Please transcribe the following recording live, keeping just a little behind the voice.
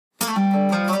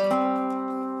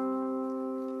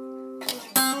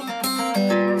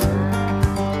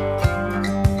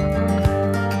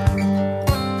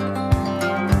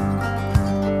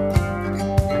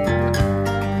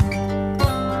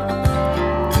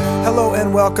Hello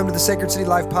and welcome to the Sacred City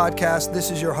Life Podcast.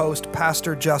 This is your host,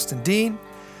 Pastor Justin Dean.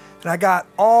 And I got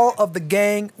all of the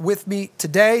gang with me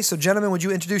today. So gentlemen, would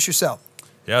you introduce yourself?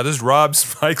 Yeah, this is Rob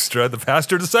Spikestra, the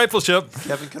pastor of discipleship.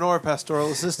 Kevin Knorr,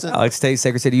 pastoral assistant. Alex Tate,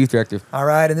 Sacred City Youth Director. All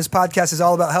right, and this podcast is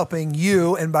all about helping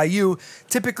you, and by you,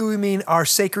 typically we mean our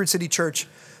Sacred City Church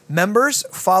members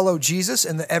follow Jesus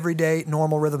in the everyday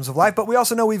normal rhythms of life. But we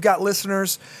also know we've got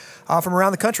listeners from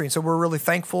around the country, and so we're really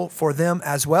thankful for them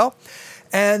as well.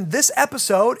 And this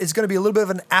episode is going to be a little bit of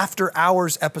an after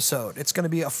hours episode. It's going to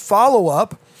be a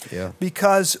follow-up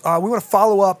because we want to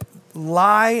follow up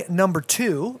lie number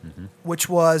 2, which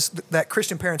was that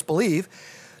Christian parents believe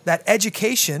that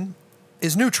education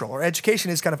is neutral or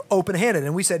education is kind of open-handed.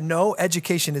 And we said, no,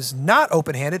 education is not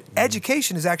open-handed.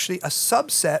 Education is actually a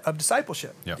subset of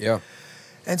discipleship. Yeah.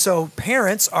 And so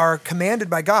parents are commanded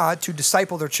by God to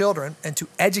disciple their children and to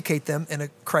educate them in a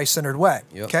Christ-centered way.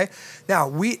 Yep. Okay.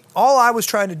 Now, all I was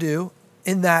trying to do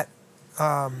in that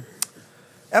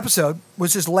episode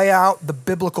was just lay out the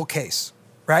biblical case,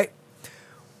 right?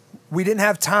 We didn't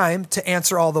have time to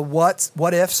answer all the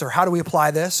what ifs, or how do we apply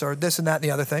this, or this and that and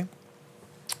the other thing.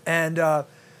 And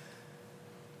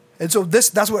so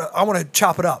that's what I want to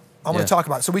chop it up. I want to talk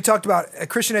about it. So we talked about a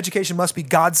Christian education must be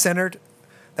God-centered,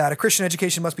 that a Christian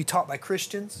education must be taught by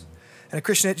Christians, and a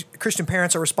Christian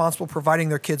parents are responsible for providing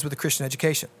their kids with a Christian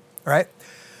education, right?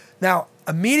 Now,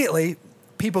 immediately,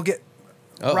 people get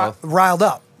riled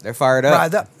up. They're fired up.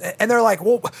 Riled up. And they're like,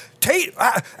 well, Tate,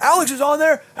 Alex is on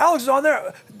there. Alex is on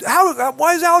there.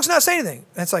 Why does Alex not say anything?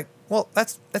 And it's like, well,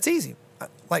 that's easy.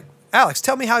 Like, Alex,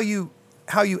 tell me how you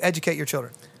educate your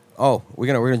children. Oh, we're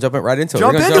gonna jump right into it.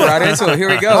 Jump into it. Here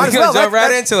we go. We're gonna jump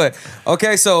right into it.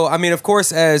 Okay, so I mean, of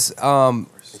course, as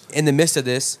in the midst of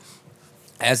this,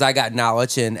 as I got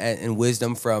knowledge and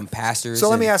wisdom from pastors. So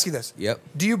let me ask you this. Yep.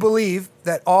 Do you believe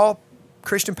that all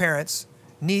Christian parents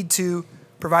need to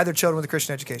provide their children with a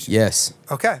Christian education? Yes.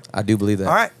 Okay. I do believe that.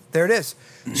 All right. There it is.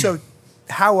 So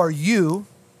how are you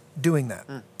doing that?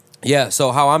 Yeah.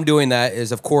 So how I'm doing that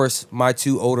is, of course, my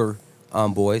 2 older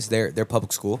boys. They're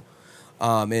public school.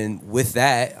 And with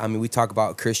that, I mean, we talk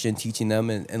about Christian, teaching them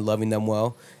and loving them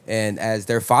well. And as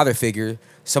their father figure,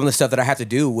 some of the stuff that I have to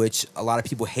do, which a lot of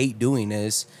people hate doing,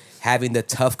 is having the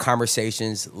tough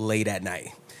conversations late at night,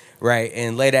 right?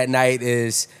 And late at night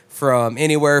is from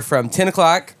anywhere from 10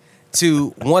 o'clock to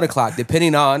 1 o'clock,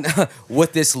 depending on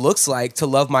what this looks like to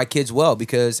love my kids well.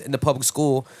 Because in the public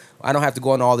school, I don't have to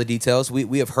go into all the details.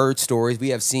 We have heard stories. We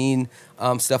have seen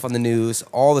stuff on the news,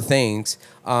 all the things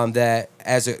that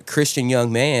as a Christian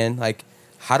young man, like,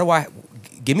 how do I,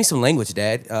 give me some language,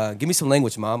 Dad. Give me some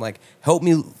language, Mom. Like, help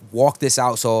me walk this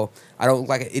out so I don't look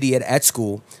like an idiot at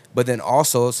school, but then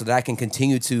also so that I can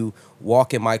continue to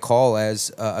walk in my call as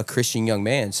a Christian young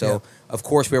man. So, of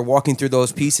course, we're walking through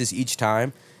those pieces each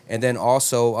time. And then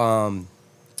also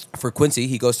for Quincy,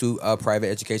 he goes to private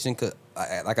education.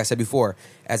 Like I said before,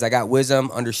 as I got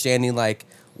wisdom, understanding, like,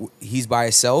 he's by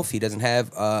himself. He doesn't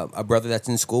have a brother that's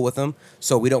in school with him.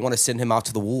 So we don't want to send him out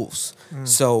to the wolves.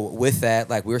 So with that,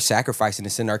 like, we're sacrificing to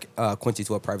send our Quincy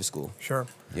to a private school. Sure.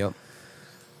 Yep.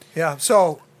 Yeah.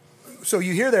 So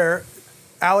you hear there,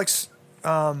 Alex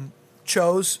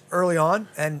chose early on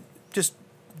and just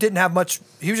didn't have much.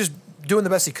 He was just doing the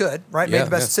best he could, right? Made the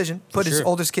best decision. Put his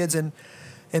oldest kids in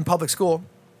public school.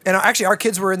 And actually, our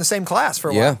kids were in the same class for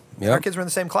a while. Yeah. Our kids were in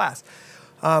the same class.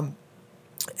 And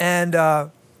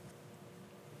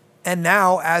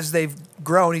now, as they've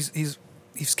grown, he's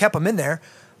kept them in there,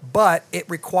 but it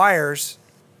requires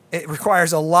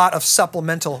a lot of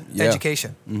supplemental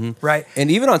education, right?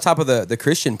 And even on top of the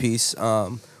Christian piece,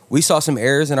 we saw some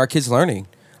errors in our kids' learning.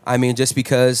 I mean, just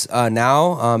because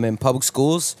now in public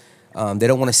schools, they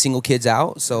don't want to single kids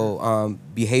out. So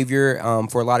behavior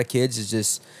for a lot of kids is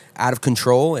just out of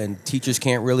control, and teachers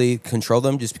can't really control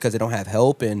them just because they don't have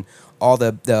help and all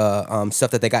the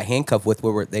stuff that they got handcuffed with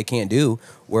where they can't do,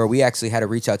 where we actually had to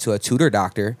reach out to a tutor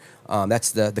doctor.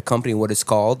 That's the company, what it's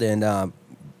called, and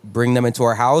bring them into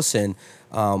our house and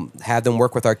have them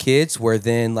work with our kids, where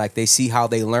then, like, they see how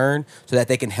they learn so that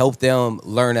they can help them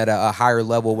learn at a higher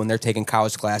level when they're taking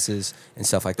college classes and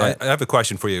stuff like that. I have a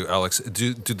question for you, Alex.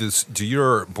 Do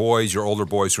your boys, your older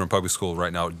boys who are in public school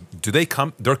right now,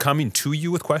 they're coming to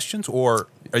you with questions, or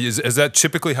is that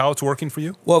typically how it's working for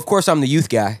you? Well, of course, I'm the youth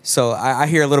guy, so I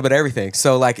hear a little bit of everything.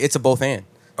 So, like, it's a both and.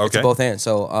 Okay. It's a both and.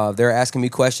 So they're asking me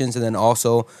questions, and then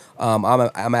also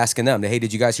I'm asking them, hey,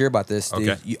 did you guys hear about this?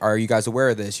 Okay. Are you guys aware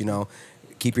of this? You know,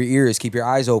 keep your ears, keep your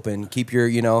eyes open, keep your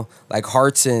like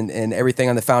hearts and everything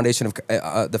on the foundation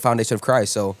of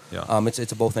Christ. So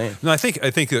it's a both thing. No, I think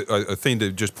a thing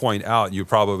to just point out, you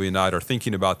probably not are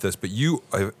thinking about this, but you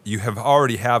have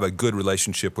already have a good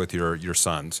relationship with your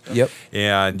sons. Yep.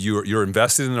 And you're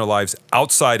invested in their lives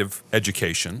outside of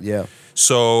education. Yeah.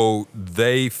 So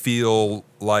they feel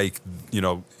like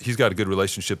he's got a good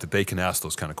relationship that they can ask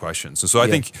those kind of questions. And so I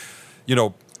think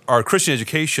our Christian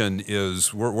education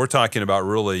is we're talking about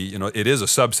really it is a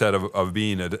subset of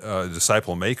being a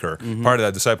disciple maker. Mm-hmm. Part of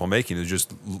that disciple making is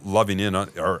just loving in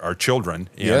our children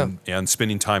and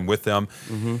spending time with them.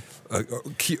 Mm-hmm.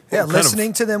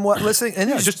 Listening to them, listening,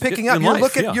 and just picking up.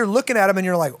 You're looking at them, and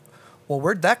you're like, well,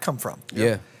 where'd that come from?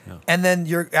 Yeah. And then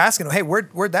you're asking them, hey,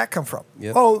 where'd that come from?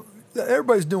 Yep. Oh,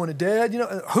 everybody's doing it, Dad.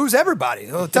 Who's everybody?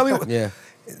 Oh, tell me. Yeah.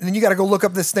 And then you got to go look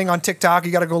up this thing on TikTok.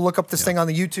 You got to go look up this thing on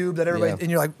the YouTube that everybody, and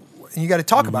you're like, and you got to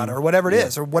talk about it or whatever it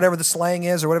is, or whatever the slang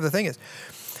is, or whatever the thing is.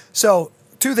 So,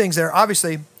 two things there.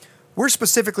 Obviously, we're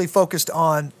specifically focused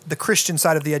on the Christian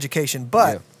side of the education,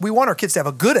 but we want our kids to have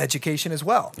a good education as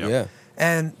well. Yeah.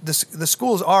 And the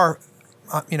schools are,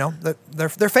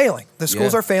 they're failing. The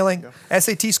schools are failing.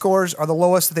 SAT scores are the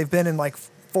lowest that they've been in like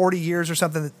 40 years or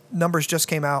something. The numbers just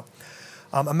came out.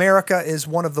 America is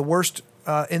one of the worst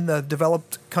in the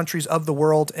developed countries of the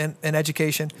world in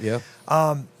education. Yeah.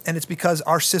 And it's because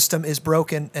our system is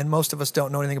broken, and most of us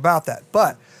don't know anything about that.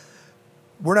 But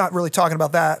we're not really talking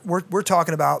about that. We're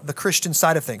talking about the Christian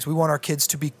side of things. We want our kids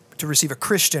to receive a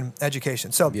Christian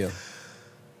education.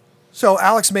 So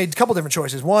Alex made a couple different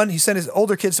choices. One, he sent his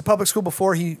older kids to public school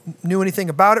before he knew anything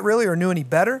about it really or knew any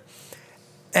better.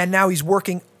 And now he's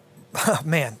working,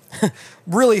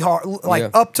 really hard,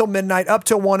 up till midnight, up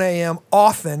till 1 a.m.,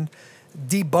 often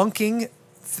debunking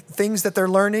things that they're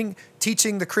learning,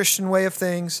 teaching the Christian way of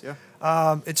things.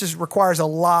 Yeah. It just requires a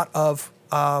lot of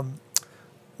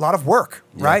work,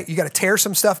 right? You got to tear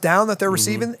some stuff down that they're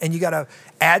receiving, and you got to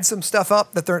add some stuff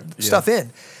up that they're stuff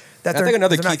in. I think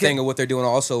another key thing of what they're doing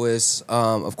also is,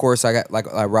 of course, I got like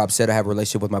Rob said, I have a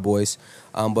relationship with my boys,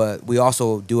 but we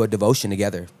also do a devotion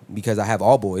together because I have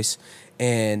all boys,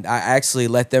 and I actually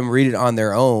let them read it on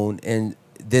their own, and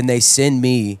then they send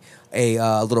me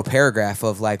a little paragraph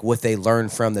of like what they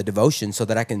learned from the devotion, so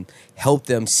that I can help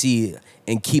them see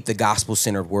and keep the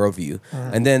gospel-centered worldview.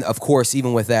 And then, of course,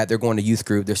 even with that, they're going to youth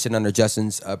group. They're sitting under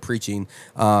Justin's preaching.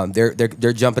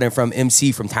 They're jumping in from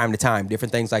MC from time to time,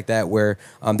 different things like that, where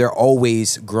they're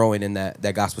always growing in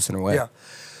that gospel-centered way. Yeah.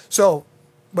 So,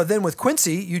 but then with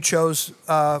Quincy, you chose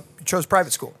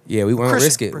private school. Yeah, we weren't going to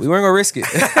risk it. We weren't going to risk it.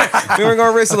 We weren't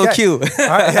going to risk a little Q. All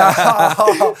right,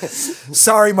 yeah.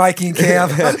 Sorry, Mikey and Cam.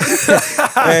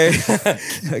 Hey,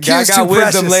 God got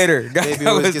wisdom later. God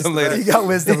got wisdom later. You got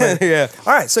wisdom later. Yeah.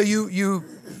 All right, so you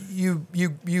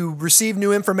receive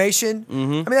new information. I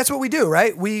mean, that's what we do,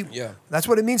 right? That's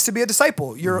what it means to be a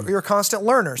disciple. You're a constant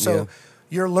learner. So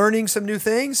you're learning some new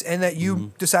things, and that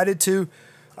you decided to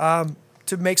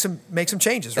make some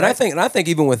changes, right? And I think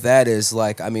even with that is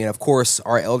like, I mean, of course,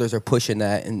 our elders are pushing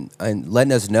that and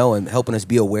letting us know and helping us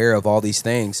be aware of all these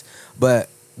things. But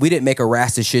we didn't make a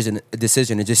rash decision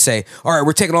and just say, all right,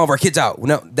 we're taking all of our kids out.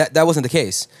 No, that wasn't the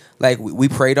case. Like we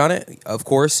prayed on it, of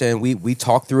course, and we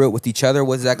talked through it with each other.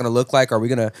 What is that going to look like? Are we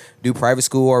going to do private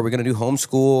school? Are we going to do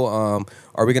homeschool?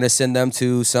 Are we going to send them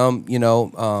to some,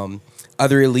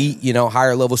 other elite,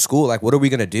 higher level school? Like, what are we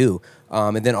going to do?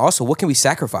 And then also, what can we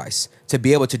sacrifice to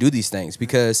be able to do these things?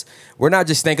 Because we're not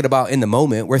just thinking about in the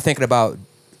moment, we're thinking about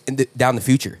down the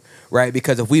future, right?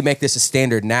 Because if we make this a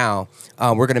standard now,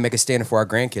 we're going to make a standard for our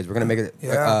grandkids. We're going to make it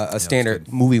a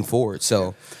standard moving forward.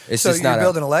 So it's just you're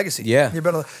building a legacy. Yeah.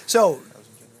 So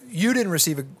you didn't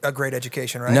receive a great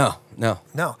education, right?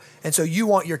 No. And so you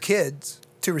want your kids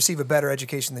to receive a better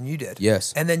education than you did.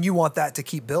 Yes. And then you want that to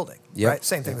keep building, right?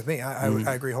 Same thing with me.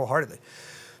 I agree wholeheartedly.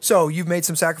 So you've made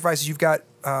some sacrifices. You've got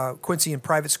Quincy in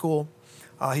private school.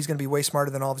 He's going to be way smarter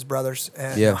than all of his brothers.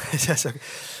 And,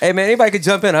 Hey, man, anybody could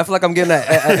jump in. I feel like I'm getting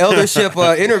an eldership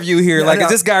interview here. Is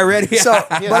this guy ready? So,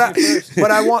 but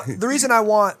the reason I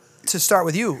want to start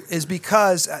with you is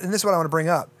because, and this is what I want to bring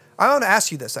up. I want to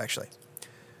ask you this, actually.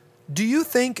 Do you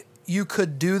think you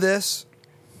could do this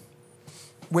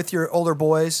with your older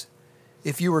boys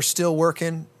if you were still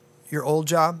working your old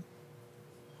job?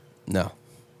 No.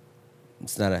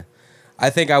 It's not I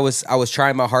think I was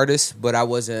trying my hardest, but I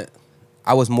was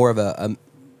more of a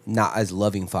not as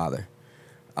loving father.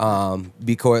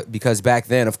 Because back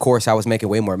then, of course, I was making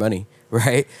way more money,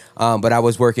 right? But I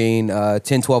was working 10,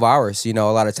 12 hours, a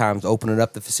lot of times opening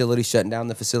up the facility, shutting down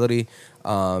the facility,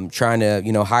 trying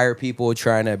to, hire people,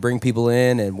 trying to bring people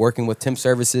in and working with temp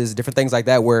services, different things like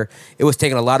that, where it was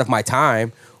taking a lot of my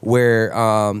time, where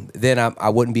then I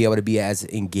wouldn't be able to be as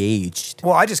engaged.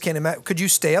 Well, I just can't imagine. Could you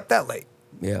stay up that late?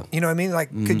 Yeah. You know what I mean? Like,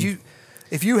 could you,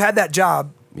 if you had that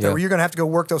job Yeah. where you're going to have to go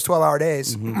work those 12-hour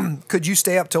days, could you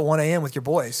stay up till 1 a.m. with your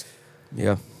boys?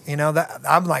 Yeah. You know, that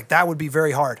I'm like, that would be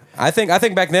very hard. I think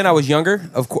back then I was younger.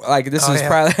 Of course, like this Oh, is yeah.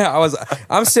 probably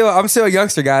I'm still a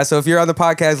youngster, guys. So if you're on the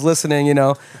podcast listening, you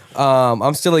know,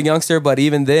 I'm still a youngster. But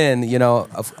even then, you know,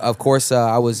 of course,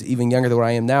 I was even younger than what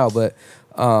I am now. But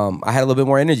I had a little bit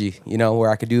more energy, you know,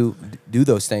 where I could do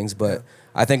those things. But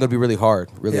I think it would be really hard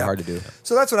Yeah. to do.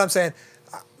 So that's what I'm saying.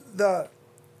 The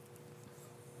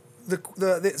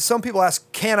some people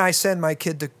ask, can I send my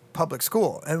kid to public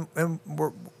school? And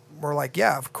we're like,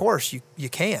 yeah, of course you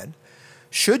can.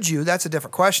 Should you? That's a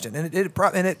different question, and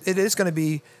it is going to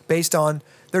be based on.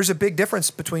 There's a big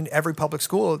difference between every public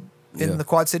school in Yeah. the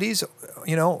Quad Cities,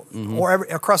 you know, or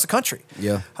across the country.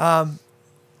 Yeah.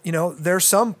 You know, there's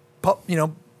some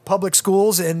public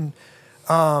schools in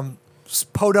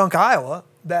Podunk, Iowa,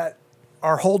 that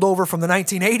are holdover from the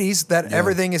 1980s. That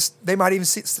everything is. They might even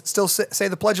still say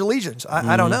the Pledge of Allegiance.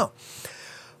 I don't know,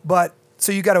 but.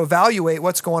 So you got to evaluate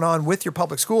what's going on with your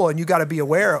public school, and you got to be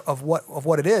aware of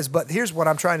what it is. But here's what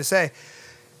I'm trying to say: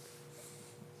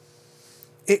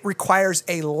 it requires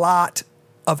a lot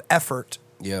of effort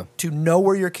Yeah. to know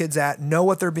where your kid's at, know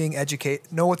what they're being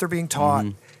educated, know what they're being taught,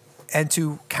 and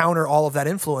to counter all of that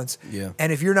influence. Yeah.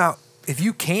 And if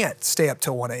you can't stay up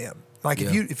till 1 a.m., like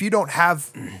Yeah. if you don't have,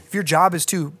 if your job is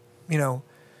too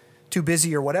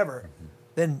busy or whatever,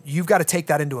 then you've got to take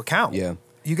that into account. Yeah.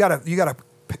 You gotta,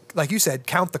 like you said,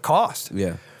 count the cost. Yeah.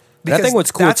 And Because I think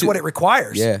what's cool that's too, what it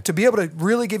requires. Yeah. To be able to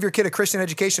really give your kid a Christian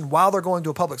education while they're going to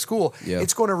a public school, Yeah.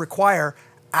 it's going to require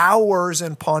hours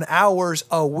and upon hours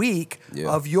a week Yeah.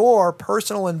 of your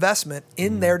personal investment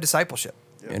in their discipleship.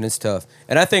 and it's tough.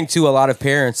 And I think too, a lot of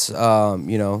parents,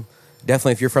 you know,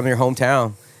 definitely if you're from your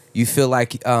hometown, you feel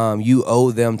like you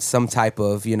owe them some type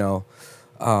of, you know,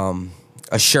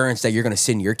 assurance that you're going to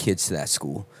send your kids to that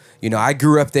school. You know, I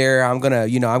grew up there. I'm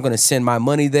gonna send my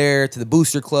money there to the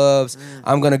booster clubs.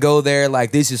 I'm gonna go there.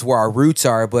 Like, this is where our roots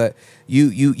are. But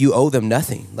you owe them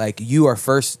nothing. Like, you are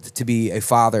first to be a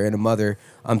father and a mother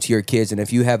to your kids. And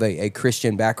if you have a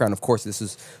Christian background, of course, this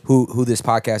is who this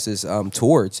podcast is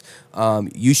towards.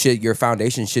 Your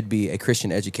foundation should be a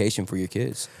Christian education for your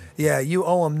kids. Yeah, you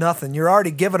owe them nothing. You're already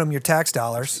giving them your tax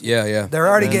dollars. Yeah, yeah. They're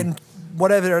already getting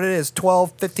whatever it is,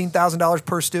 $12,000, $15,000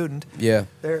 per student. Yeah.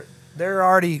 They're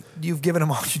already, you've given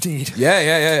them all you need.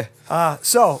 Yeah.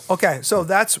 So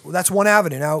that's one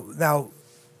avenue. Now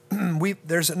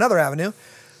there's another avenue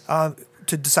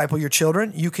to disciple your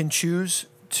children. You can choose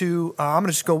to. I'll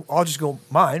just go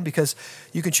mine, because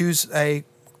you can choose a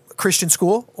Christian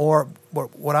school, or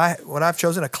what I've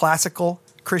chosen, a classical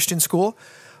Christian school.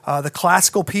 The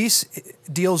classical piece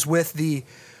deals with the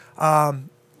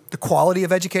quality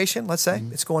of education. Let's say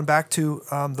it's going back to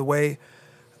the way.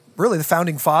 Really, the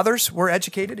founding fathers were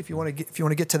educated. If you want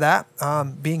to get to that,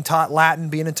 being taught Latin,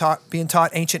 being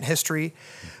taught ancient history,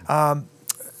 I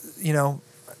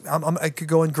could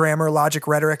go in grammar, logic,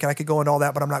 rhetoric, and I could go into all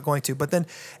that, but I'm not going to. But then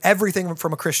everything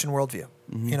from a Christian worldview,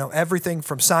 everything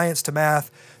from science to math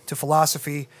to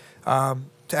philosophy to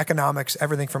economics,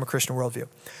 everything from a Christian worldview,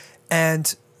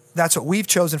 and that's what we've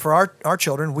chosen for our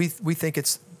children. We think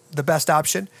it's the best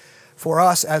option for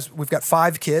us, as we've got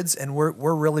 5 kids and we're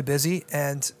really busy.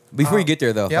 And Before you get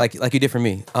there, though, yeah. like you did for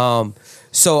me.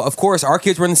 So, of course, our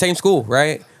kids were in the same school,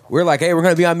 right? We're like, hey, we're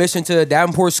going to be on mission to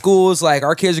Davenport schools. Like,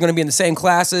 our kids are going to be in the same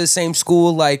classes, same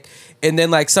school. Like, and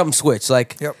then, like, something switched.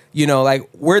 Like, Yep. you know, like,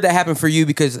 where'd that happen for you?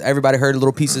 Because everybody heard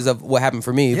little pieces of what happened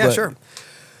for me. Yeah, but, sure.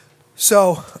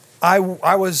 So I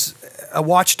was a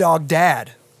watchdog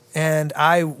dad, and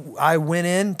I went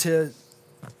in to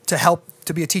help,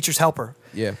 to be a teacher's helper.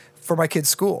 Yeah. For my kid's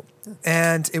school,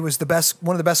 and it was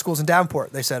one of the best schools in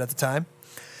Davenport, they said at the time.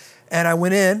 And I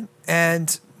went in,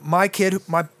 and my kid,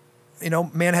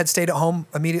 man had stayed at home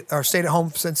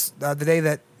since the day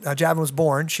that Javin was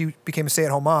born. She became a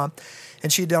stay-at-home mom,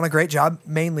 and she had done a great job,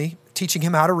 mainly teaching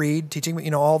him how to read,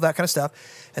 teaching all that kind of stuff.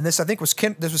 And this, I think, was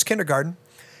kindergarten.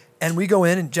 And we go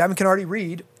in, and Javin can already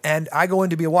read, and I go in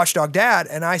to be a watchdog dad,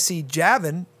 and I see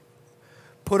Javin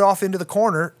put off into the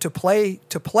corner to play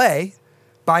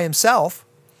by himself,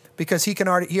 because he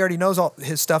already knows all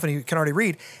his stuff and he can already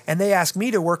read. And they asked me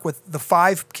to work with the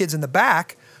 5 kids in the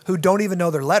back who don't even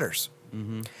know their letters.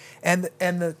 Mm-hmm.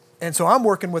 And so I'm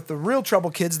working with the real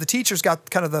trouble kids. The teachers got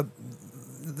kind of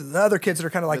the other kids that are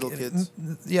kind of like Middle kids.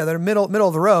 Yeah, they're middle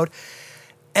of the road.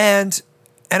 And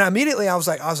immediately I was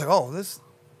like, oh,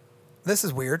 this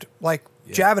is weird. Like,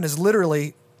 Javin is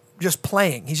literally just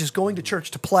playing. He's just going to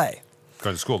church to play.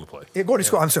 Going to school to play. Going to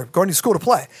school. I'm sorry, going to school to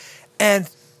play, and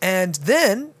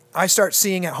then I start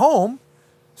seeing at home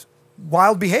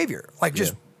wild behavior, like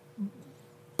just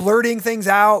blurting things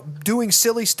out, doing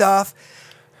silly stuff,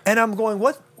 and I'm going,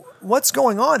 what's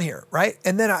going on here, right?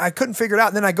 And then I couldn't figure it out.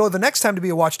 And then I go the next time to be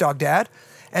a watchdog dad,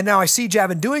 and now I see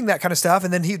Javin doing that kind of stuff,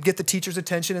 and then he'd get the teacher's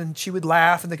attention, and she would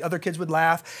laugh, and the other kids would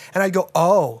laugh, and I'd go,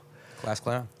 oh. Class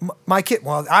clown. My kid,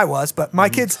 well, I was, but my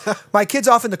kid's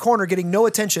off in the corner getting no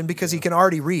attention because he can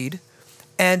already read.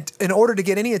 And in order to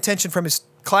get any attention from his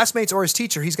classmates or his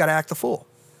teacher, he's got to act the fool.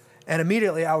 And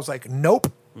immediately I was like,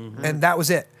 nope. And that was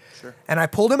it. Sure. And I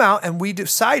pulled him out, and we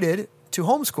decided to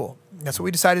homeschool. That's what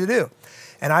we decided to do.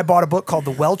 And I bought a book called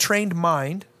The Well-Trained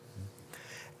Mind.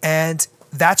 And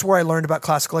that's where I learned about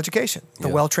classical education, The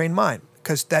Well-Trained Mind,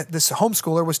 because this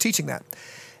homeschooler was teaching that.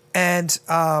 And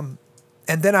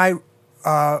then I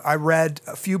read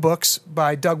a few books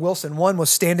by Doug Wilson. One was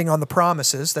Standing on the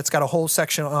Promises. That's got a whole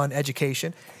section on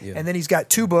education. Yeah. And then he's got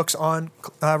 2 books on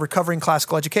recovering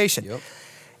classical education. Yep.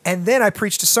 And then I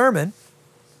preached a sermon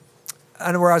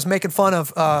where I was making fun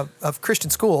of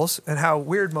Christian schools and how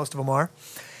weird most of them are.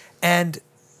 And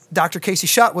Dr. Casey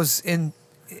Schutt was in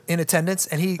attendance,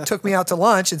 and he took me out to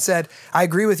lunch and said, I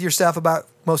agree with your stuff about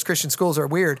most Christian schools are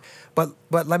weird, but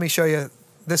let me show you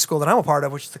this school that I'm a part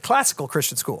of, which is the classical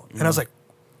Christian school. And I was like,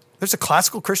 there's a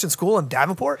classical Christian school in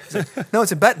Davenport? Like, no,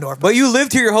 it's in Bettendorf. But you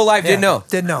lived here your whole life, didn't know.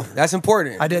 Didn't know. That's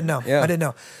important. I didn't know. Yeah. I didn't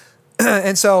know.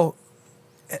 And so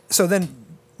then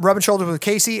rubbing shoulders with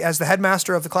Casey as the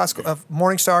headmaster of the of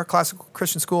Morningstar Classical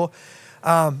Christian School.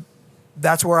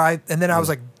 That's where and then I was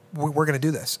like, we're going to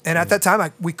do this. And at that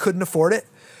time, we couldn't afford it.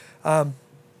 So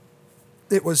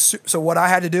what I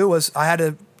had to do was I had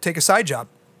to take a side job.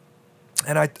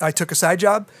 And I took a side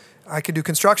job. I could do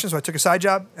construction, so I took a side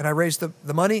job, and I raised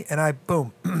the money, and I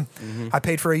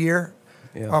paid for a year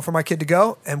for my kid to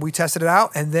go, and we tested it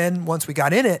out. And then once we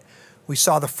got in it, we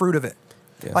saw the fruit of it.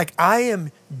 Yeah. Like, I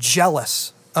am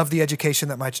jealous of the education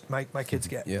that my kids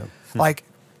get. Yeah. Like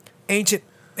ancient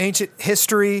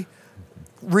history,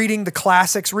 reading the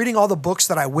classics, reading all the books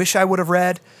that I wish I would have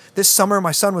read. This summer,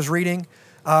 my son was reading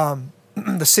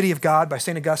The City of God by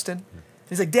St. Augustine.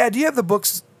 He's like, Dad, do you have the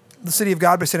books The City of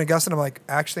God by St. Augustine? I'm like,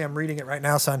 actually, I'm reading it right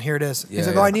now, son. Here it is. He's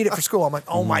like, oh, I need it for school. I'm like,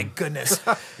 oh my goodness.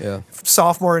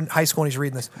 Sophomore in high school, and he's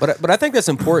reading this. But I think that's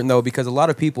important, though, because a lot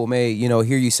of people may,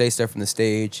 hear you say stuff from the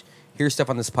stage, hear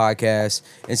stuff on this podcast,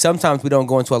 and sometimes we don't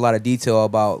go into a lot of detail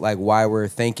about like why we're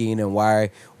thinking and why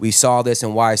we saw this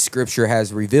and why Scripture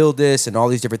has revealed this and all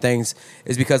these different things.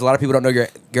 Is because a lot of people don't know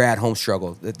your at home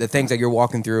struggle, the things that you're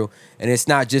walking through, and it's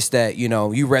not just that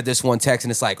you read this one text and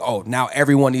it's like, oh, now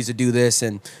everyone needs to do this,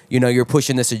 and you're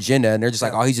pushing this agenda, and they're just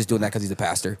like, oh, he's just doing that because he's a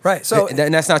pastor, right? So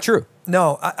and that's not true.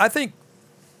 No, I think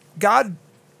God.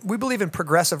 We believe in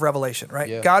progressive revelation, right?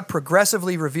 Yeah. God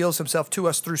progressively reveals himself to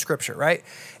us through Scripture, right?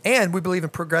 And we believe in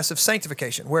progressive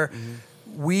sanctification, where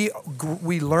we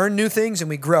learn new things and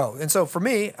we grow. And so for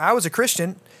me, I was a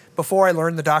Christian before I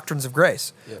learned the doctrines of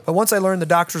grace. Yeah. But once I learned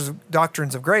the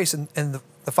doctrines of grace and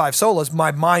the 5 solas,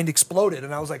 my mind exploded.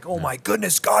 And I was like, oh my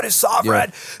goodness, God is sovereign.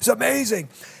 Yeah. It's amazing.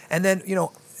 And then,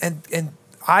 and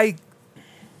I,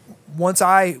 once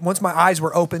my eyes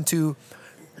were open to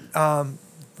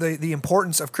the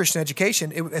importance of Christian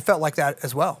education, it felt like that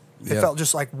as well. It felt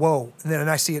just like, whoa. And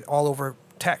I see it all over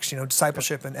text,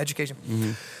 discipleship and education.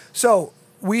 Mm-hmm. So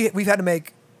we've had to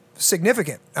make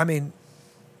significant, I mean,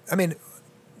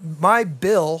 my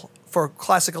bill for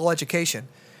classical education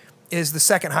is the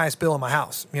second highest bill in my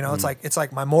house. It's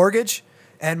like my mortgage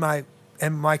and my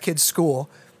kid's school,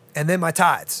 and then my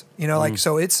tithes.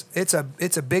 So it's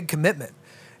a big commitment.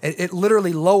 It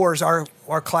literally lowers our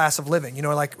class of living,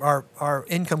 like our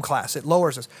income class. It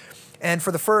lowers us. And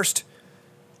for the first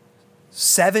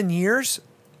 7 years,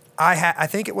 I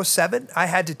think it was 7, I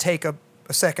had to take a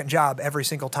second job every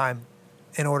single time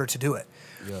in order to do it.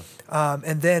 Yeah.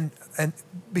 And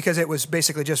because it was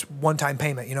basically just one-time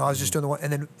payment, I was just doing the one,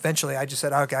 and then eventually I just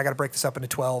said, okay, I got to break this up into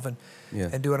 12 and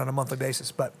do it on a monthly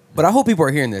basis. But I hope people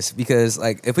are hearing this, because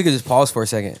like, if we could just pause for a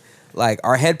second. Like,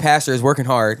 our head pastor is working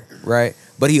hard, right?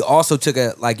 But he also took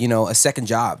a second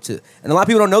job too. And a lot of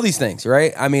people don't know these things,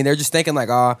 right? I mean, they're just thinking like,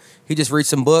 he just reads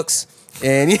some books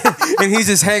and he's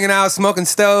just hanging out smoking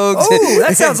stoves. Oh,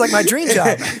 that sounds like my dream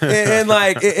job.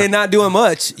 and not doing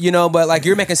much, but like,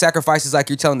 you're making sacrifices, like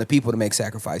you're telling the people to make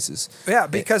sacrifices. Yeah,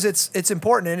 because it's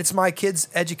important, and it's my kids'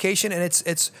 education, and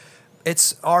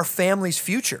it's our family's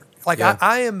future. Like,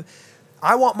 I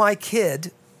want my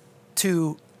kid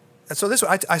to. So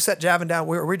I sat Javin down.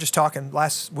 We were just talking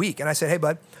last week, and I said, "Hey,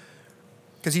 bud,"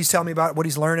 because he's telling me about what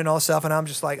he's learning and all this stuff, and I'm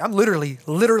just like, I'm literally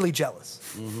jealous,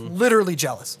 literally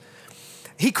jealous.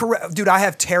 Dude, I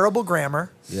have terrible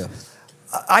grammar. Yeah.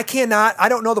 I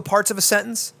don't know the parts of a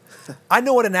sentence. I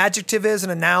know what an adjective is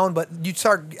and a noun, but you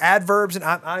start adverbs and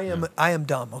I am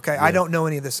dumb. Okay. I don't know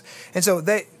any of this. And so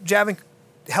Javin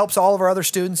helps all of our other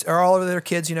students or all of their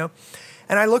kids, you know.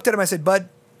 And I looked at him, I said, Bud,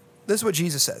 this is what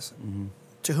Jesus says.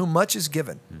 To whom much is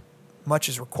given, much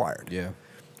is required. Yeah.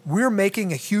 We're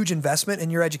making a huge investment in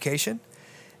your education,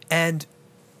 and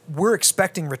we're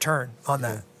expecting return on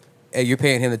that. Hey, you're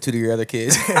paying him to tutor your other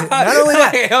kids. Not only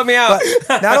that, help me out.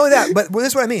 but not only that, but this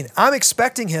is what I mean. I'm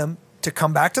expecting him to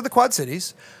come back to the Quad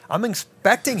Cities. I'm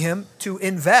expecting him to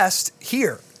invest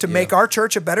here to make our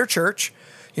church a better church.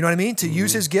 You know what I mean? To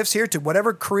use his gifts here to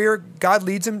whatever career God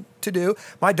leads him to do.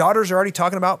 My daughters are already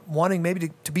talking about wanting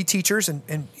maybe to be teachers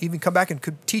and even come back and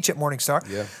could teach at Morningstar.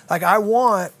 Yeah. Like, I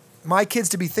want my kids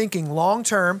to be thinking long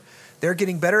term. They're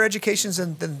getting better educations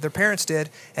than their parents did.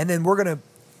 And then we're going to,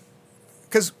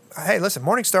 because, hey, listen,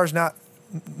 Morningstar is not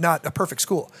a perfect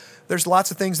school. There's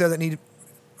lots of things there that need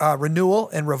renewal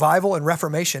and revival and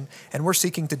reformation, and we're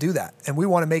seeking to do that. And I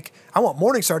want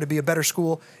Morningstar to be a better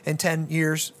school in 10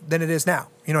 years than it is now.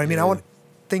 You know what I mean? I want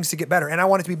things to get better, and I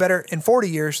want it to be better in 40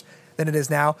 years than it is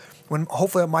now, when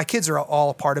hopefully my kids are all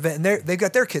a part of it, and they've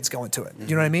got their kids going to it.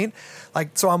 You know what I mean?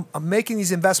 Like, so I'm making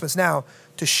these investments now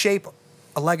to shape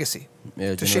a legacy,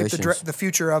 to shape the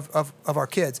future of our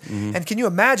kids. And can you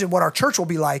imagine what our church will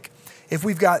be like if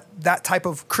we've got that type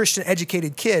of Christian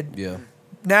educated kid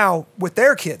now with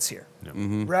their kids here,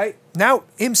 right? Now,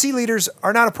 MC leaders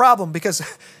are not a problem because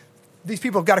these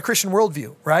people have got a Christian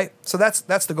worldview, right? So that's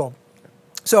the goal.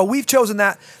 So we've chosen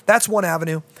that. That's one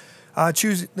avenue.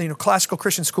 Choose classical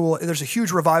Christian school. There's a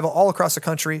huge revival all across the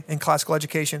country in classical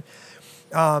education.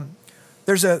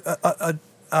 There's a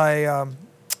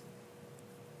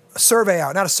survey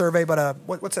out, not a survey, but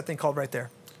what's that thing called right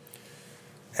there?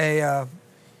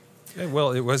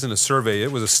 Well, it wasn't a survey;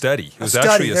 it was a study. It was study,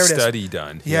 actually a study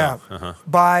done.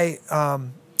 By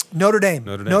Notre Dame.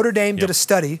 Notre Dame did a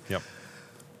study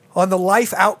on the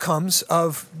life outcomes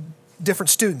of different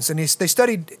students, and they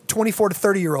studied 24 to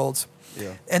 30-year-olds,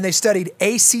 and they studied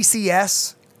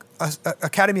ACCS,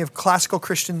 Academy of Classical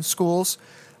Christian Schools,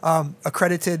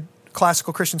 accredited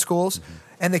classical Christian schools,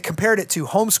 and they compared it to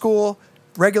homeschool,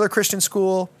 regular Christian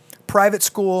school, private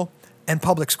school, and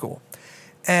public school,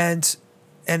 and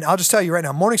I'll just tell you right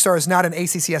now, Morningstar is not an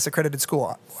ACCS accredited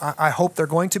school. I hope they're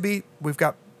going to be. We've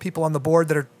got people on the board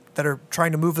that are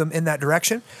trying to move them in that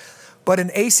direction. But an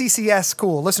ACCS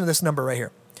school, listen to this number right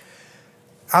here.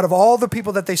 Out of all the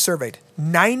people that they surveyed,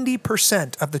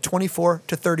 90% of the 24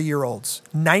 to 30-year-olds,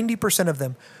 90% of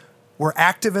them were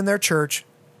active in their church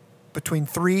between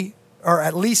 3 or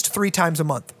at least 3 times a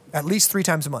month. At least 3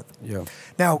 times a month. Yeah.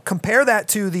 Now, compare that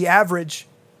to the average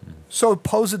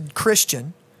supposed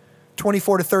Christian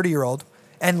 24 to 30-year-old,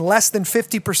 and less than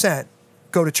 50%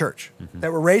 go to church.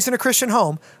 That were raised in a Christian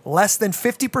home, less than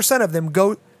 50% of them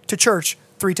go to church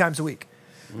 3 times a week.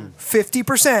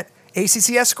 50%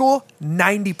 ACCS school,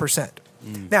 90%.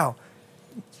 Now,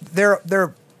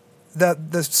 the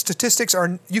statistics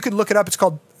are, you can look it up. It's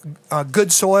called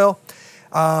Good Soil,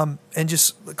 and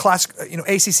just classic,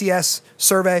 ACCS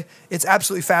survey. It's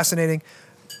absolutely fascinating.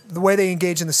 The way they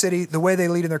engage in the city, the way they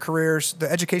lead in their careers, the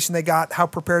education they got, how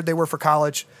prepared they were for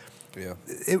college. Yeah.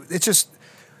 It's just,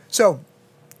 so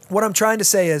what I'm trying to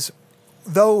say is,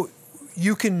 though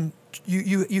you can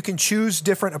choose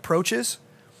different approaches,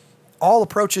 all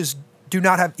approaches do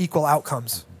not have equal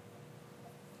outcomes.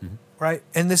 Right?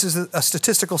 And this is a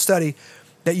statistical study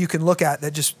that you can look at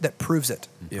that proves it.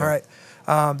 Yeah. All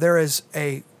right. There is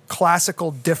a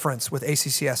classical difference with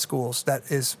ACCS schools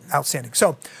that is outstanding.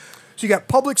 So you got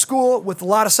public school with a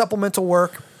lot of supplemental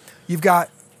work. You've got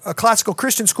a classical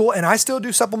Christian school, and I still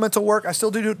do supplemental work. I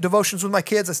still do devotions with my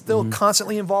kids. I still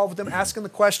constantly involved with them, asking the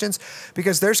questions,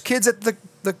 because there's kids at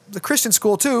the Christian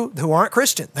school too who aren't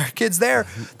Christian. There are kids there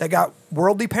that got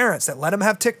worldly parents that let them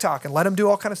have TikTok and let them do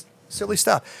all kind of silly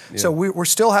stuff. Yeah. So we're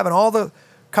still having all the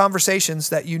conversations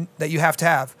that you have to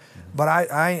have. But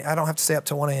I don't have to stay up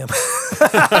till 1 a.m.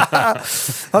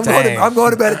 I'm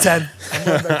going to bed at 10.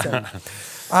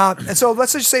 And so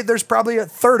let's just say there's probably a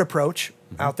third approach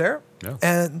out there. Yeah.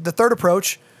 And the third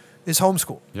approach is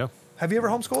homeschool. Yeah. Have you ever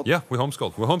homeschooled? Yeah, we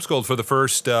homeschooled. We homeschooled for the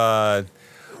first, all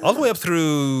the way up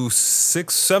through 6th,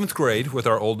 7th grade with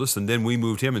our oldest, and then we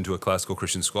moved him into a classical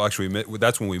Christian school. Actually,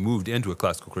 that's when we moved into a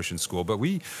classical Christian school. But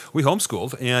we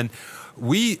homeschooled, and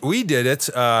we did it.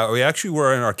 We actually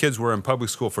our kids were in public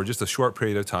school for just a short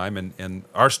period of time, and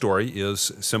our story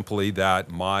is simply that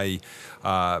my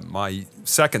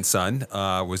second son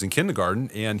was in kindergarten,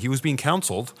 and he was being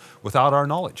counseled without our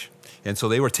knowledge. And so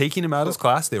they were taking him out of his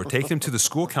class. They were taking him to the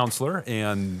school counselor,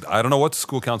 and I don't know what the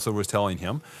school counselor was telling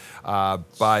him,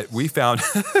 but we found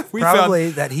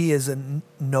Probably that he is a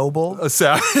noble, a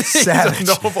savage. savage. He's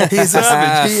a noble He is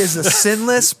savage. he is a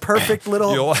sinless, perfect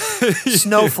little You'll-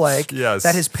 snowflake. Yes.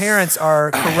 That his parents are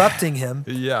corrupting him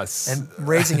Yes. and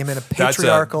raising him in a That's a-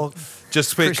 patriarchal.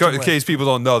 Just Christian in way. case people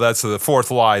don't know, that's the fourth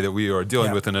lie that we are dealing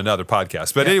Yeah. with in another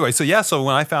podcast. But Yeah. anyway, so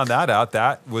when I found that out,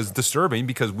 that was disturbing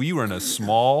because we were in a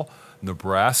small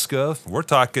Nebraska. We're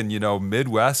talking,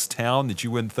 Midwest town that you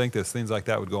wouldn't think that things like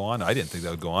that would go on. I didn't think that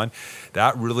would go on.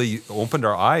 That really opened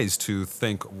our eyes to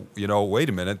think, wait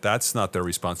a minute, that's not their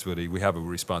responsibility. We have a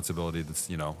responsibility that's,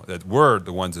 that we're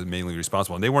the ones that are mainly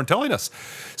responsible, and they weren't telling us.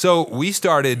 So we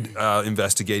started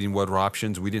investigating what were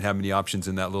options. We didn't have many options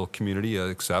in that little community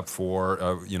except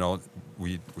for,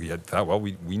 we had thought, well,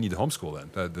 we need to homeschool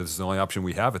then. This is the only option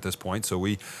we have at this point. So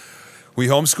we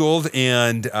homeschooled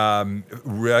and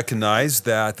recognized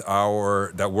that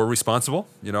we're responsible,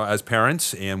 as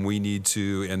parents, and we need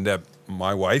to, and that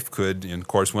my wife could, and of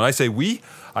course, when I say we,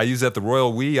 I use that the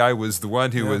royal we. I was the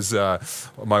one who was,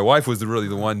 my wife was really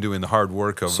the one doing the hard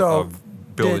work of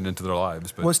building into their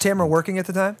lives. But Was Tamara working at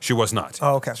the time? she was not.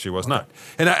 Oh, okay. She was not.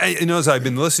 And as I've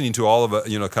been listening to all of it,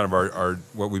 kind of our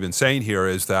what we've been saying here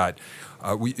is that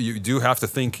you do have to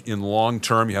think in long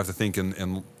term. You have to think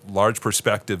in large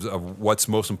perspectives of what's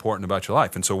most important about your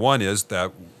life. And so one is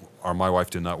that my wife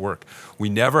did not work. We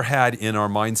never had in our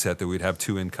mindset that we'd have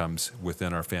two incomes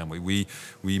within our family. We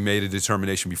made a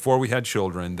determination before we had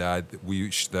children that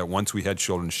that once we had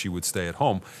children, she would stay at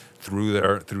home through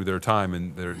their time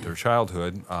and their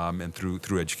childhood and through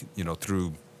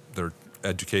their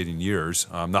educating years,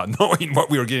 not knowing what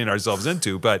we were getting ourselves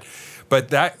into, but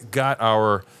that got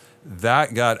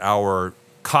our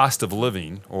cost of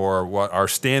living, or what our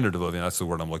standard of living, that's the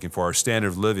word I'm looking for, our standard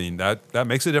of living, that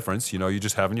makes a difference. You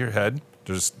just have in your head,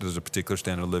 there's a particular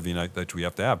standard of living that we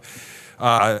have to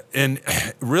have. And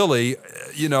really,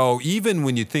 even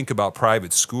when you think about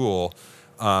private school,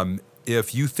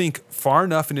 if you think far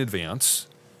enough in advance,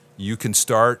 you can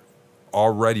start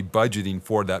already budgeting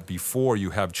for that before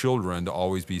you have children, to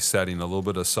always be setting a little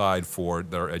bit aside for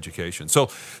their education. So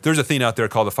there's a thing out there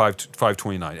called the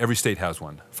 529. Every state has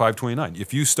one, 529.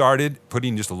 If you started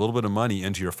putting just a little bit of money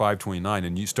into your 529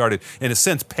 and you started, in a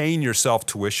sense, paying yourself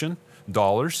tuition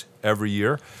dollars every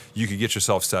year, you could get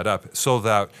yourself set up so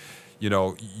that if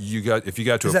you got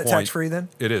to Is a that point, tax-free then?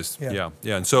 It is. Yeah.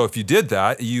 Yeah. And so if you did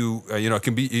that, it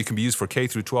can be used for K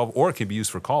through 12, or it can be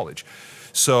used for college.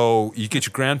 So you get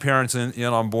your grandparents in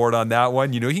on board on that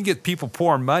one. You can get people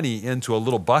pouring money into a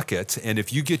little bucket, and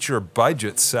if you get your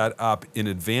budget set up in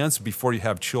advance before you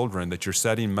have children, that you're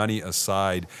setting money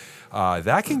aside,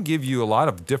 that can give you a lot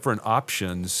of different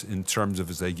options in terms of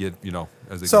as they get to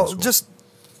So school. just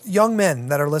young men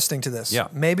that are listening to this, Yeah.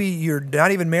 maybe you're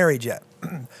not even married yet.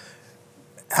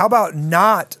 How about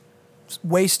not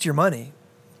waste your money,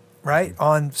 right,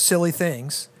 on silly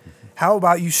things? How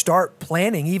about you start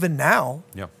planning even now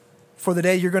Yeah. for the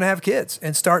day you're going to have kids,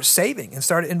 and start saving and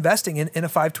start investing in a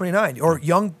 529, or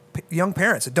young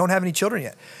parents that don't have any children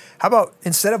yet. How about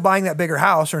instead of buying that bigger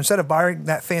house, or instead of buying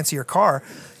that fancier car,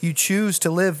 you choose to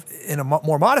live in a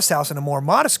more modest house and a more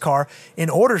modest car in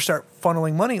order to start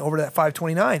funneling money over to that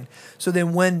 529. So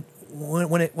then when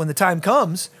the time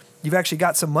comes, you've actually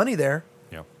got some money there.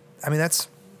 Yeah. I mean, that's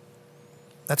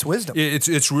wisdom.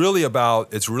 It's really about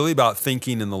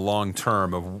thinking in the long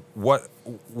term of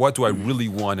what do I really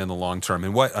want in the long term,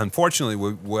 and what unfortunately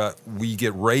what we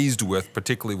get raised with,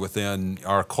 particularly within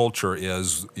our culture,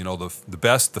 is the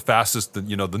best, the fastest, the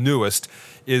newest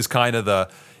is kind of the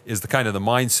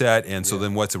mindset, and so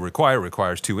then what's it require? It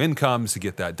requires two incomes to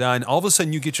get that done. All of a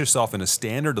sudden, you get yourself in a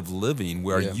standard of living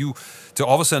where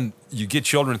all of a sudden you get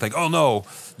children and think, oh no,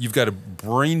 you've got to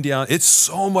bring down. It's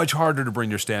so much harder to bring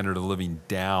your standard of living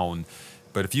down,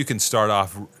 but if you can start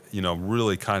off,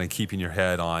 really kind of keeping your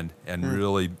head on and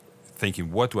really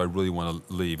thinking, what do I really want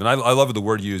to leave? And I love the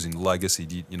word you're using,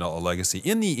 legacy. A legacy.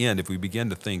 In the end, if we begin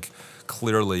to think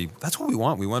clearly, that's what we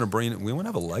want. We want to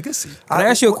have a legacy. Can I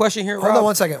ask you a question here, Hold Rob? on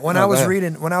one second. When No, I go was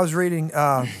ahead. reading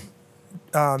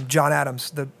John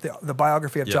Adams, the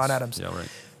biography of Yes. John Adams. Yeah, right.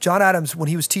 John Adams, when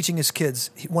he was teaching his kids,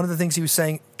 one of the things he was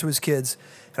saying to his kids,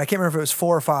 and I can't remember if it was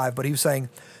 4 or 5, but he was saying,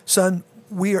 "Son,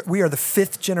 we are the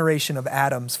 5th generation of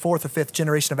Adams, 4th or 5th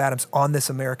generation of Adams on this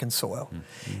American soil,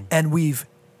 and we've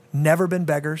never been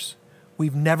beggars.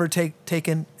 We've never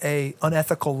taken a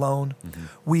unethical loan.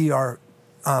 We are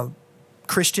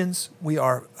Christians. We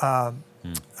are." I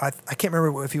can't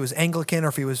remember if he was Anglican or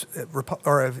if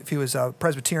he was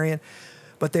Presbyterian,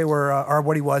 but they were or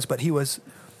what he was. But he was,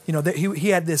 You know, he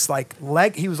had this like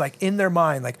he was like in their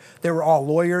mind, like they were all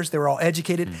lawyers, they were all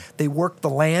educated, they worked the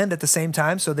land at the same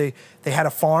time, so they had a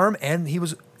farm, and he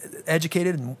was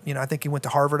educated, and you know, I think he went to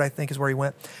Harvard, I think is where he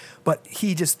went, but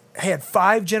he just had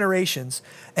 5 generations,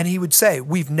 and he would say,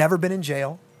 we've never been in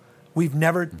jail, we've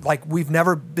never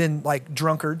been like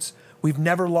drunkards, we've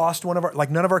never lost one of our,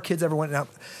 like none of our kids ever went out.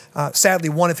 Sadly,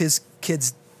 one of his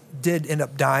kids did end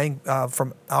up dying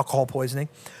from alcohol poisoning.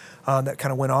 That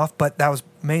kind of went off, but that was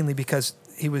mainly because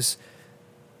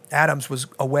Adams was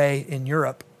away in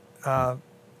Europe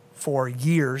for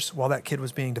years while that kid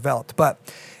was being developed. But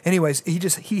anyways,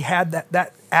 he had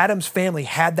that Adams family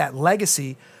had that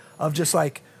legacy of just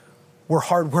like, we're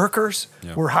hard workers,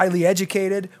 we're highly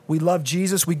educated, we love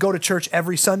Jesus, we go to church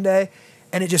every Sunday,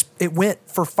 and it went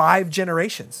for 5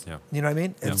 generations. Yeah. You know what I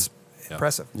mean? It's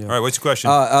impressive. Yeah. All right, what's your question?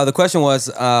 The question was,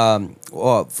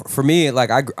 well, for me, like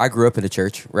I grew up in the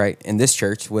church, right? In this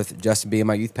church with Justin being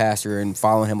my youth pastor and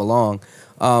following him along.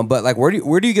 But like, where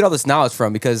do you get all this knowledge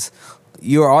from? Because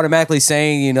you are automatically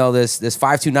saying, you know, this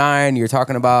 529. You're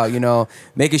talking about, you know,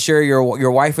 making sure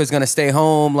your wife is going to stay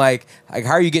home. Like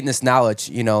how are you getting this knowledge,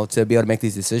 you know, to be able to make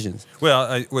these decisions?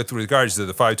 Well, with regards to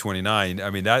the 529, I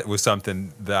mean, that was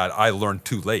something that I learned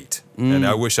too late. And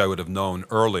I wish I would have known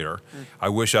earlier. I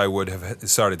wish I would have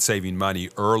started saving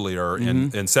money earlier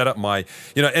and set up my,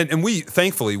 you know, and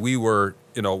thankfully we were,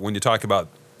 you know, when you talk about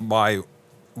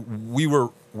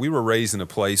we were raised in a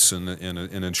place in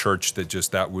a church that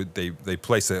just they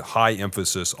place a high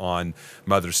emphasis on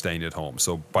mothers staying at home.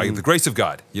 So by the grace of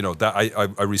God, you know, that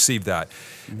I received that,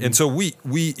 and so we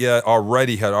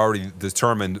already had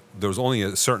determined there was only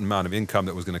a certain amount of income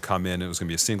that was going to come in. It was going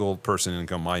to be a single person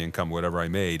income, my income, whatever I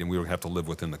made, and we were going to have to live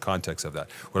within the context of that.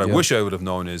 What I wish I would have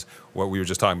known is what we were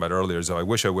just talking about earlier. Is I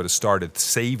wish I would have started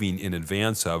saving in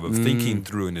advance of thinking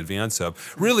through in advance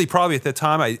of. Really, probably at that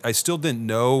time, I still didn't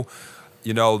know.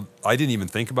 You know, I didn't even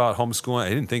think about homeschooling. I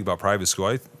didn't think about private school.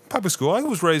 I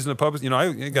was raised in a public. You know,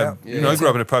 I grew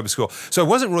up in a public school, so I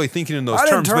wasn't really thinking in those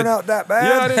terms. I didn't turn out that bad.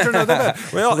 Yeah, I didn't turn out that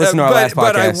bad. Well, listen to our last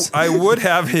podcast. But I would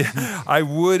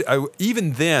have.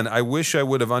 Even then, I wish I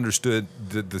would have understood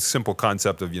the simple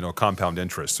concept of, you know, compound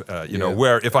interest. You know,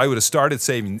 where if I would have started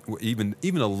saving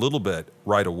even a little bit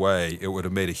right away, it would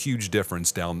have made a huge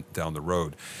difference down the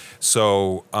road.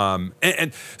 So,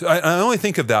 and I only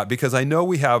think of that because I know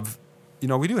we have. You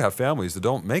know, we do have families that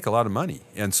don't make a lot of money,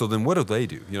 and so then what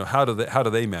do? You know, how do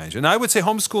they manage? And I would say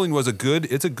homeschooling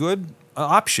it's a good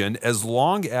option as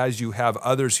long as you have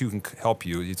others who can help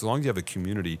you. As long as you have a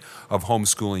community of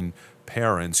homeschooling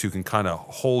parents who can kind of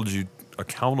hold you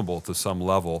accountable to some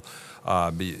level.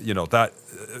 You know that,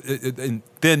 and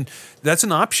then that's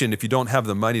an option if you don't have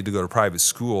the money to go to private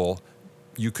school.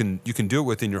 You can do it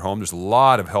within your home. There's a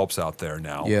lot of helps out there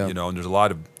now. You know, and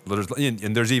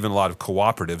there's even a lot of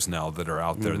cooperatives now that are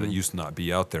out there that used to not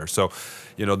be out there. So,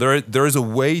 you know, there is a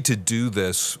way to do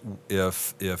this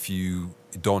if you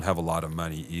don't have a lot of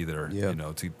money either. You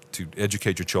know, to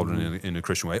educate your children in a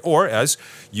Christian way, or as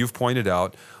you've pointed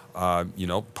out, you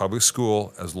know, public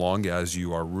school, as long as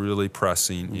you are really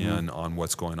pressing in on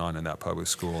what's going on in that public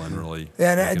school and really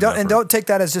don't take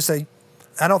that as just I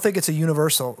don't think it's a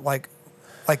universal like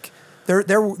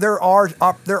there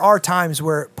are times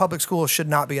where public school should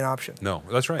not be an option. No,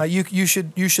 that's right. You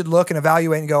should look and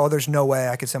evaluate and go, oh, there's no way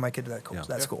I could send my kid to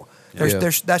that school.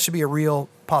 That should be a real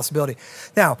possibility.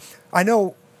 Now, I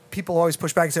know people always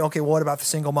push back and say, okay, well, what about the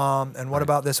single mom and what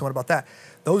about this and what about that?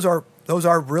 Those are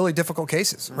really difficult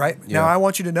cases, right? Now, I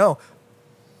want you to know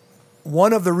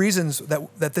one of the reasons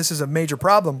that this is a major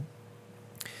problem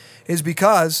is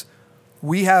because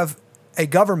we have a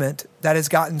government that has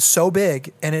gotten so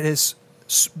big and it's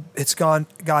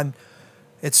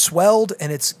swelled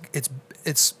and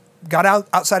it's got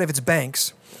outside of its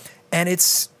banks, and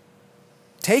it's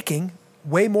taking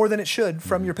way more than it should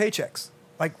from your paychecks.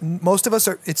 Like most of us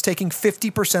it's taking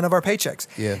 50% of our paychecks.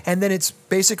 And then it's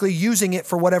basically using it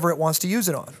for whatever it wants to use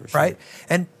it on, right?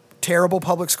 And terrible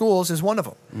public schools is one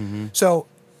of them. So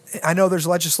I know there's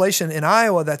legislation in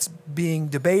Iowa that's being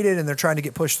debated and they're trying to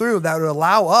get pushed through that would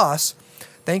allow us,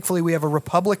 thankfully we have a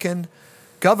Republican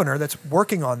governor that's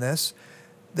working on this,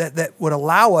 that would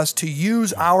allow us to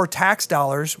use our tax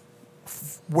dollars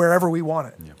wherever we want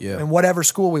it, in whatever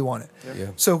school we want it.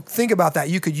 So think about that.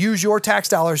 You could use your tax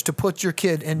dollars to put your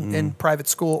kid in private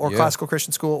school or classical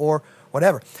Christian school or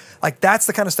whatever. Like that's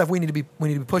the kind of stuff we need to be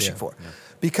pushing for,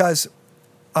 because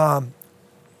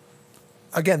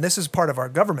again, this is part of our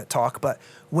government talk, but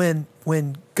when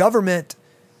government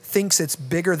thinks it's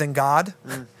bigger than God,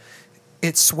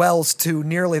 it swells to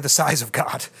nearly the size of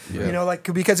God. You know,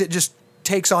 like because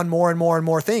takes on more and more and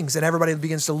more things, and everybody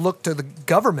begins to look to the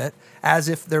government as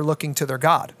if they're looking to their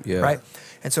God, right?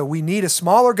 And so we need a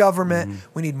smaller government.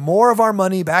 We need more of our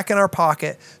money back in our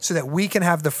pocket so that we can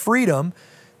have the freedom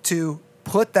to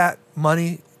put that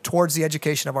money towards the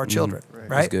education of our children, right?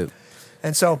 That's good.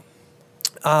 And so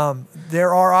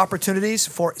there are opportunities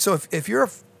for, so if you're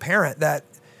a parent that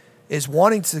is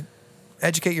wanting to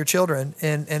educate your children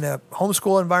in a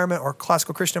homeschool environment or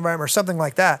classical Christian environment or something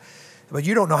like that, but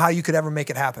you don't know how you could ever make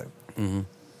it happen,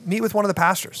 meet with one of the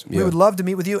pastors. We would love to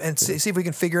meet with you and see if we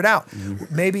can figure it out.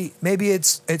 Maybe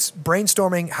it's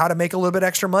brainstorming how to make a little bit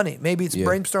extra money. Maybe it's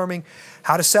brainstorming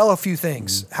how to sell a few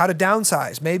things, how to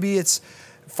downsize. Maybe it's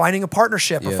finding a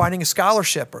partnership or finding a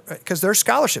scholarship, because there's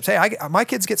scholarships. Hey, my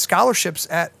kids get scholarships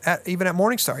at even at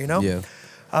Morningstar, you know?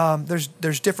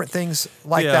 There's different things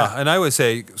like that. Yeah, and I would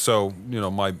say, so, you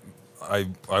know,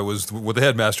 I was with the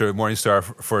headmaster at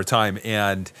Morningstar for a time,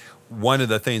 and one of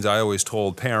the things I always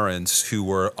told parents who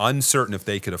were uncertain if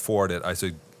they could afford it, I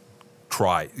said,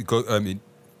 try.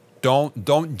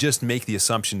 Don't just make the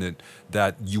assumption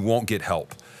that you won't get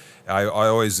help. I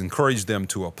always encouraged them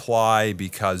to apply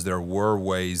because there were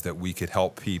ways that we could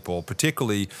help people.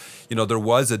 Particularly, you know, there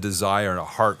was a desire and a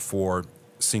heart for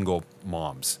single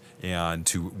moms, and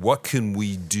to what can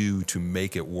we do to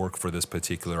make it work for this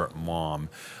particular mom?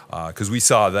 Because we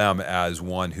saw them as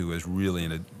one who is really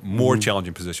in a more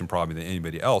challenging position probably than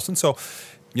anybody else. And so,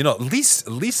 you know, at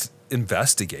least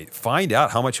investigate, find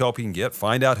out how much help you can get,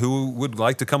 find out who would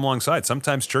like to come alongside.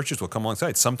 Sometimes churches will come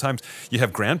alongside. Sometimes you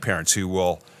have grandparents who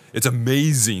will. It's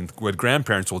amazing what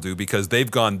grandparents will do because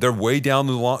they're way down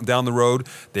the road.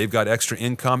 They've got extra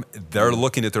income. They're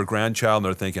looking at their grandchild and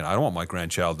they're thinking, I don't want my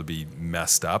grandchild to be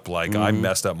messed up like I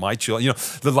messed up my children. You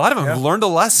know, a lot of them have learned a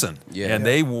lesson, and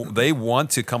they want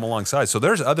to come alongside. So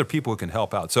there's other people who can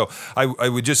help out. So I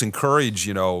would just encourage,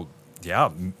 you know,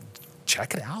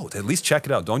 check it out. At least check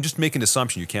it out. Don't just make an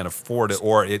assumption you can't afford it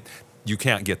or you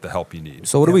can't get the help you need.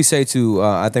 So what do we say to?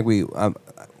 I think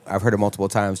I've heard it multiple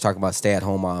times talking about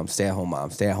stay-at-home moms.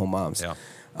 Yeah.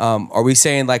 Are we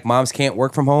saying like moms can't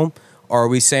work from home? Or are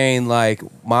we saying like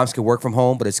moms can work from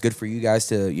home, but it's good for you guys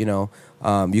to, you know,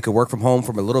 you can work from home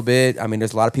for a little bit. I mean,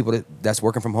 there's a lot of people that's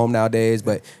working from home nowadays,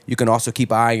 but you can also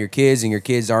keep an eye on your kids, and your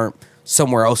kids aren't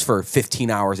somewhere else for 15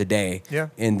 hours a day. Yeah.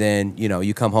 And then, you know,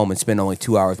 you come home and spend only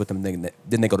 2 hours with them, then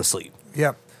they go to sleep.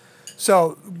 Yeah.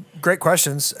 So great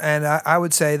questions. And I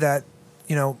would say that,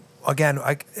 you know, again,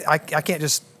 I can't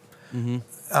just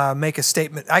make a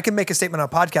statement. I can make a statement on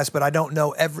a podcast, but I don't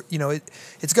know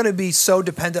it's going to be so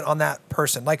dependent on that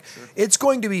person. Like it's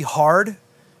going to be hard.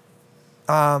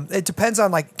 It depends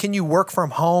on like, can you work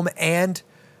from home and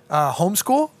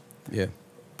homeschool? Yeah.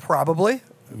 Probably.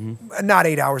 Not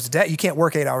 8 hours a day. You can't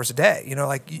work 8 hours a day. You know,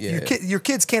 like your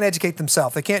kids can't educate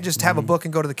themselves. They can't just have a book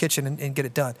and go to the kitchen and get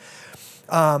it done.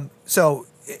 So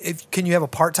can you have a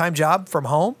part-time job from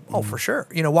home? Oh, for sure.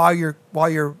 You know, while you're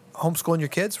homeschooling your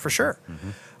kids, for sure.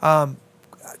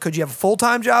 Could you have a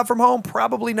full-time job from home?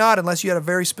 Probably not, unless you had a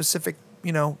very specific,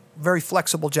 you know, very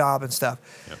flexible job and stuff.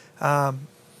 Yep.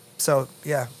 So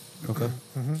yeah. Okay.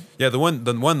 Yeah, the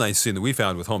one nice thing that we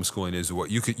found with homeschooling is what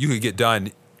you could get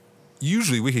done.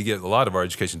 Usually, we could get a lot of our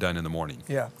education done in the morning.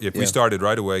 Yeah. If we started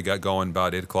right away, got going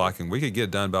about 8 o'clock, and we could get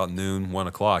it done about noon, 1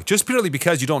 o'clock, just purely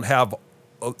because you don't have.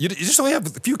 You just only have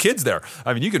a few kids there.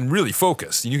 I mean, you can really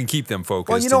focus. You can keep them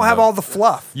focused. Well, you don't have all the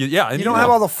fluff. You don't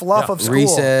have all the fluff of school.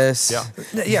 Recess.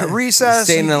 Yeah, recess.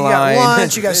 Staying in you line. got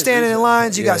lunch. You got standing in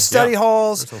lines. You got study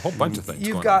halls. There's a whole bunch of things.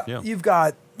 You've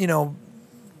got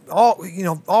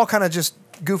all kind of just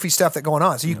goofy stuff that going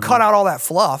on. So you cut out all that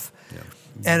fluff,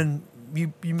 and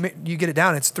you get it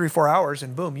down. It's 3-4 hours,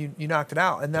 and boom, you knocked it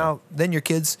out. And now then your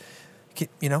kids,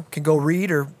 can go read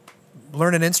or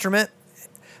learn an instrument.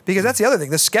 Because that's the other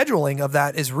thing. The scheduling of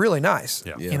that is really nice.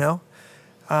 Yeah. You know,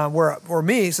 where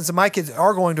me, since my kids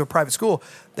are going to a private school,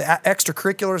 the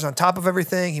extracurriculars on top of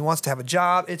everything. He wants to have a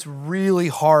job. It's really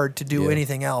hard to do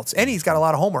anything else, and he's got a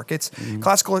lot of homework. It's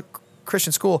classical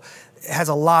Christian school has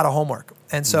a lot of homework,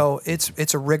 and so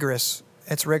it's rigorous.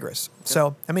 It's rigorous. Yeah.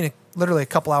 So I mean, literally a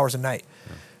couple hours a night,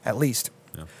 at least.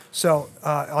 Yeah. So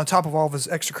on top of all of his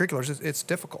extracurriculars, it's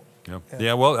difficult.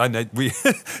 Yeah. Well,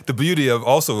 the beauty of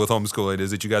also with homeschooling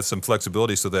is that you got some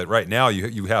flexibility, so that right now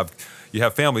you have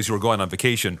families who are going on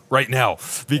vacation right now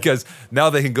because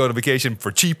now they can go to vacation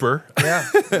for cheaper. Yeah.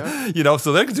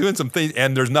 So they're doing some things,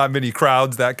 and there's not many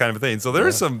crowds, that kind of thing. So there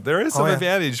is some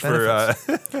advantage for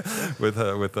with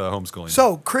homeschooling.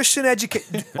 So Christian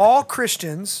all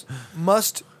Christians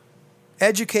must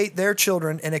educate their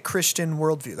children in a Christian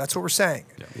worldview. That's what we're saying.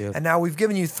 Yeah. And now we've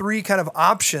given you three kind of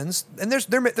options, and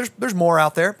there's more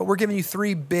out there, but we're giving you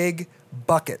three big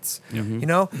buckets. You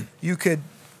know, you could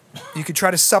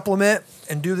try to supplement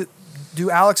and do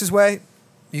Alex's way.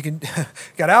 You can you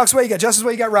got Alex's way, you got Justin's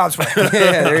way, you got Rob's way.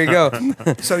 Yeah, there you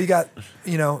go. So you got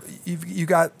you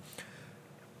got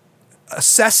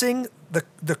assessing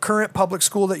the current public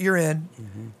school that you're in,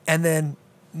 and then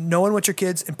knowing what your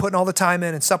kids and putting all the time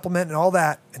in and supplement and all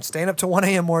that and staying up to 1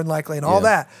 a.m. more than likely and all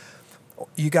that.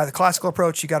 You got the classical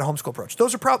approach, you got a homeschool approach.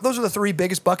 Those are the three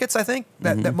biggest buckets, I think,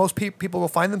 that most people will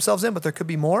find themselves in, but there could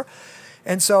be more.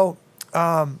 And so,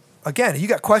 again, you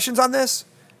got questions on this,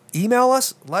 email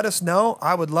us, let us know.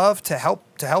 I would love to help,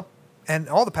 and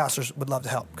all the pastors would love to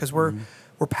help because we're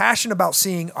passionate about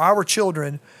seeing our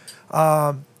children.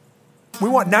 We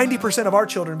want 90% of our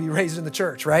children to be raised in the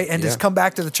church, right? And just come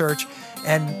back to the church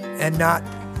and not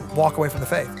walk away from the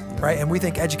faith, right? And we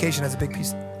think education has a big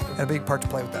piece and a big part to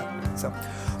play with that. So,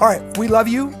 all right, we love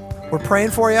you. We're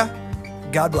praying for you.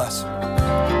 God bless.